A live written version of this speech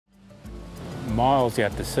miles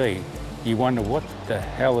out to sea, you wonder what the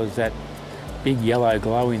hell is that big yellow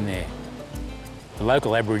glow in there. The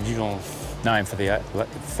local Aboriginal name for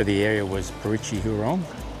the area was Parichi Hurong,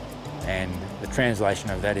 and the translation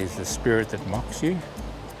of that is the spirit that mocks you.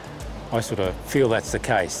 I sort of feel that's the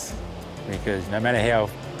case, because no matter how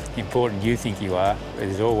important you think you are,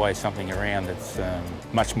 there's always something around that's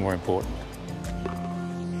much more important.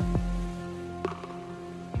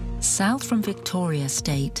 South from Victoria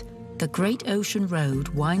State, the Great Ocean Road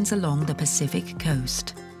winds along the Pacific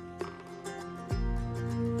coast.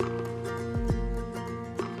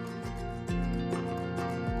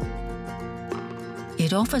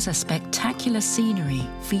 It offers a spectacular scenery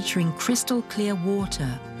featuring crystal clear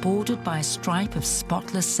water bordered by a stripe of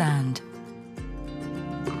spotless sand.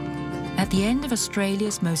 At the end of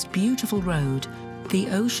Australia's most beautiful road, the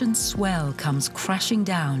ocean swell comes crashing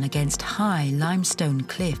down against high limestone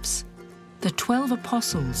cliffs. The 12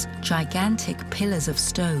 Apostles, gigantic pillars of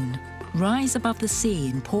stone, rise above the sea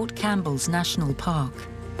in Port Campbell's National Park.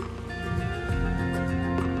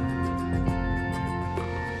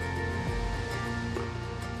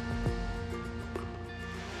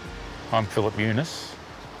 I'm Phillip Eunice.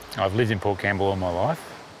 I've lived in Port Campbell all my life.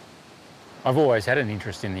 I've always had an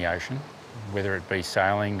interest in the ocean, whether it be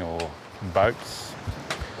sailing or boats.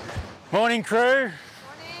 Morning, crew. Morning.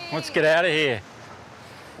 Let's get out of here.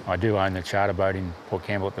 I do own the charter boat in Port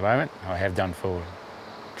Campbell at the moment. I have done for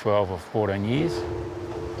 12 or 14 years.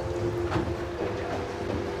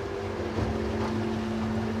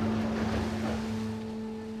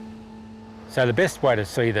 So the best way to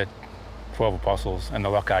see the 12 Apostles and the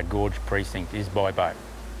Lockhart Gorge precinct is by boat.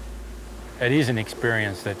 It is an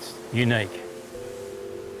experience that's unique.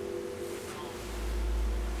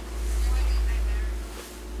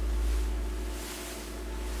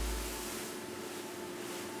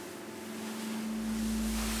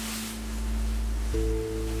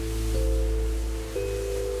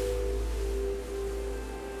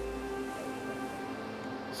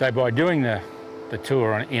 So by doing the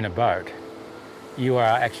tour in a boat, you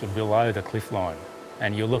are actually below the cliff line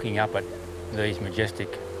and you're looking up at these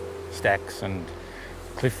majestic stacks and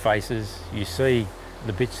cliff faces. You see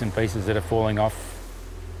the bits and pieces that are falling off.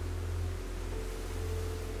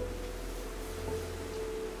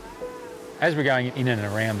 As we're going in and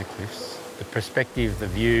around the cliffs, the perspective, the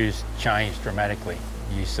views change dramatically.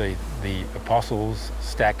 You see the Apostles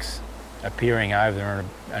stacks appearing over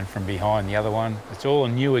and from behind the other one. It's all a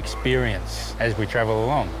new experience as we travel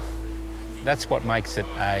along. That's what makes it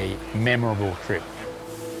a memorable trip.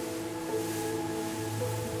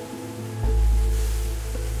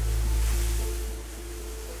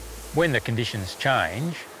 When the conditions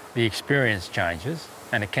change, the experience changes,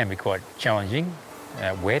 and it can be quite challenging,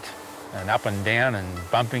 wet and up and down and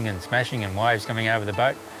bumping and smashing and waves coming over the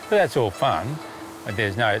boat. But that's all fun.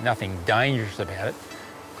 There's nothing dangerous about it.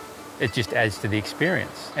 It just adds to the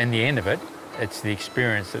experience. And the end of it, it's the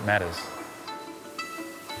experience that matters.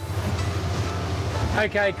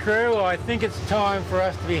 Okay, crew, I think it's time for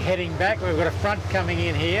us to be heading back. We've got a front coming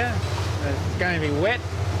in here. It's going to be wet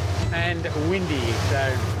and windy,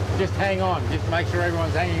 so just hang on. Just make sure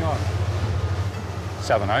everyone's hanging on.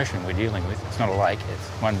 Southern Ocean we're dealing with. It's not a lake, it's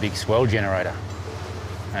one big swell generator,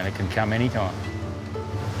 and it can come anytime.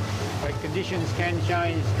 The conditions can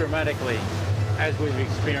change dramatically, as we've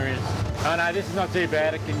experienced. Oh no, this is not too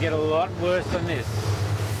bad. It can get a lot worse than this.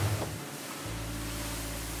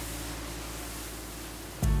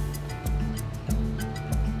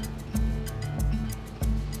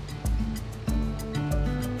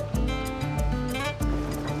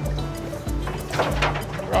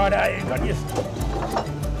 Righto, you got your...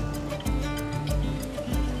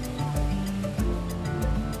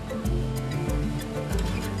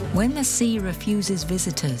 When the sea refuses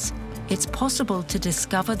visitors, it's possible to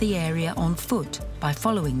discover the area on foot by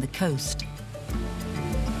following the coast.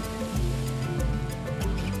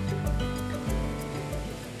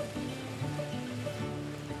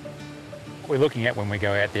 What we're looking at when we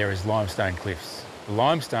go out there is limestone cliffs. The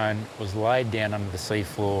limestone was laid down under the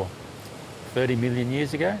seafloor 30 million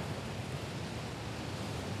years ago.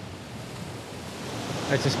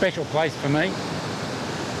 It's a special place for me.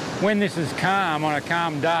 When this is calm, on a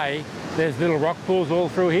calm day, there's little rock pools all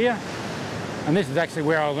through here. And this is actually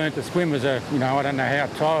where I learnt to swim as a, I don't know how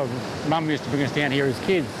tired. Mum used to bring us down here as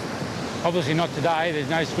kids. Obviously not today, there's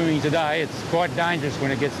no swimming today. It's quite dangerous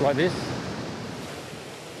when it gets like this.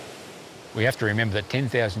 We have to remember that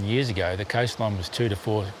 10,000 years ago, the coastline was 2 to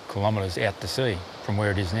 4 kilometres out to sea from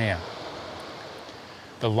where it is now.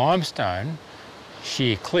 The limestone,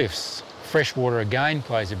 sheer cliffs, freshwater again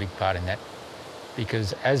plays a big part in that,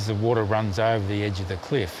 because as the water runs over the edge of the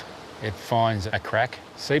cliff, It finds a crack,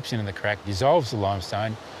 seeps into the crack, dissolves the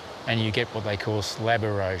limestone, and you get what they call slab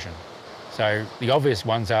erosion. So the obvious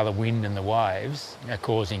ones are the wind and the waves are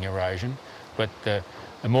causing erosion, but the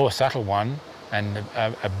more subtle one and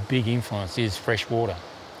a big influence is fresh water,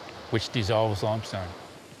 which dissolves limestone.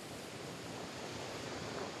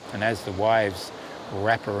 And as the waves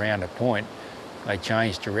wrap around a point, they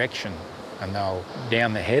change direction, and they'll,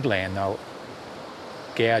 down the headland, they'll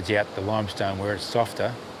gouge out the limestone where it's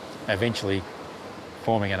softer, eventually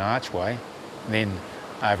forming an archway. Then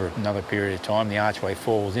over another period of time, the archway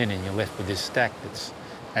falls in and you're left with this stack that's,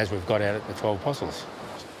 as we've got out at the 12 Apostles.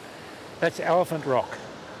 That's Elephant Rock.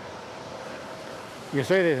 You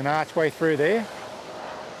see there's an archway through there.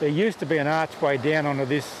 There used to be an archway down onto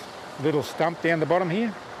this little stump down the bottom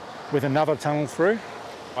here with another tunnel through.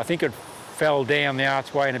 I think it fell down the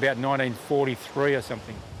archway in about 1943 or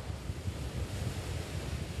something.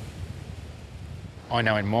 I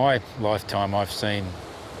know in my lifetime I've seen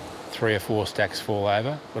 3 or 4 stacks fall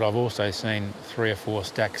over, but I've also seen 3 or 4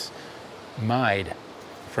 stacks made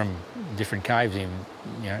from different caves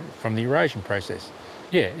from the erosion process.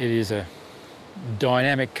 Yeah, it is a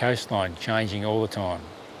dynamic coastline changing all the time.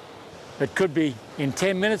 It could be in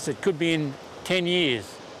 10 minutes, it could be in 10 years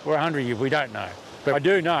or 100 years, we don't know. But I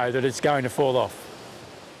do know that it's going to fall off.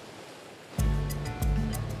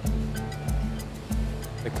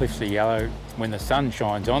 The cliffs are yellow. When the sun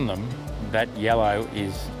shines on them, that yellow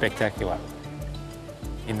is spectacular.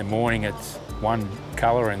 In the morning it's one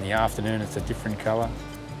colour, in the afternoon it's a different colour.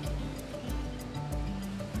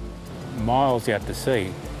 Miles out to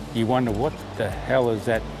sea, you wonder what the hell is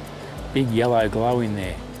that big yellow glow in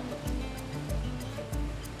there.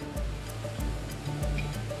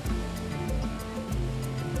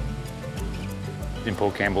 In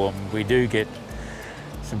Port Campbell, we do get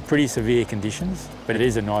some pretty severe conditions, but it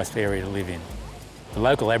is a nice area to live in. The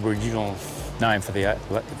local Aboriginal name for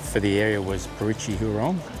the area was Parichi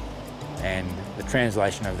Hurong, and the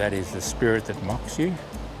translation of that is the spirit that mocks you.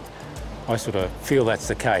 I sort of feel that's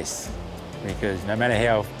the case, because no matter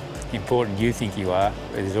how important you think you are,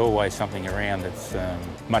 there's always something around that's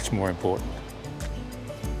much more important.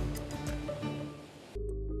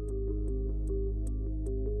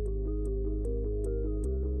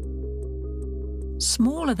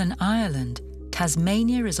 Smaller than Ireland,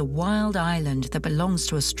 Tasmania is a wild island that belongs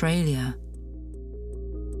to Australia.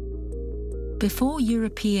 Before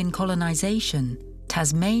European colonisation,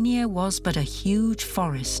 Tasmania was but a huge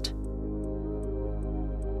forest.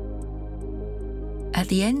 At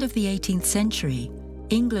the end of the 18th century,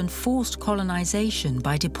 England forced colonisation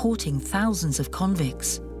by deporting thousands of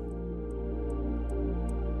convicts.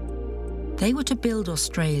 They were to build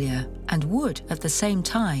Australia and would, at the same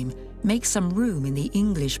time, make some room in the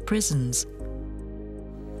English prisons.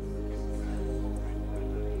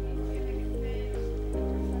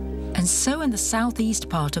 And so in the southeast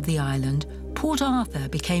part of the island, Port Arthur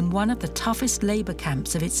became one of the toughest labour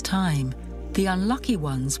camps of its time. The unlucky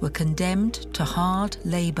ones were condemned to hard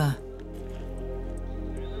labour.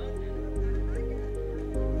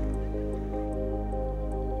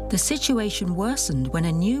 The situation worsened when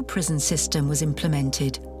a new prison system was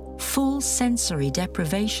implemented: full sensory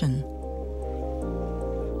deprivation.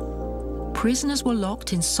 Prisoners were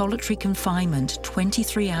locked in solitary confinement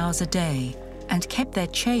 23 hours a day and kept their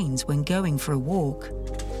chains when going for a walk.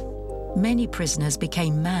 Many prisoners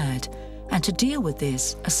became mad, and to deal with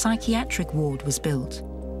this, a psychiatric ward was built.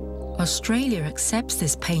 Australia accepts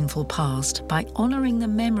this painful past by honouring the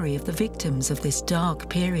memory of the victims of this dark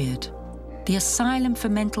period. The asylum for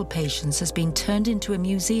mental patients has been turned into a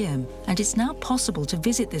museum, and it's now possible to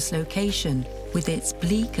visit this location with its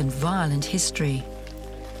bleak and violent history.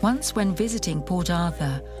 Once, when visiting Port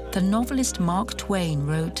Arthur, the novelist Mark Twain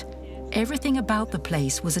wrote, "Everything about the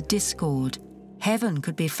place was a discord. Heaven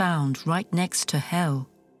could be found right next to hell."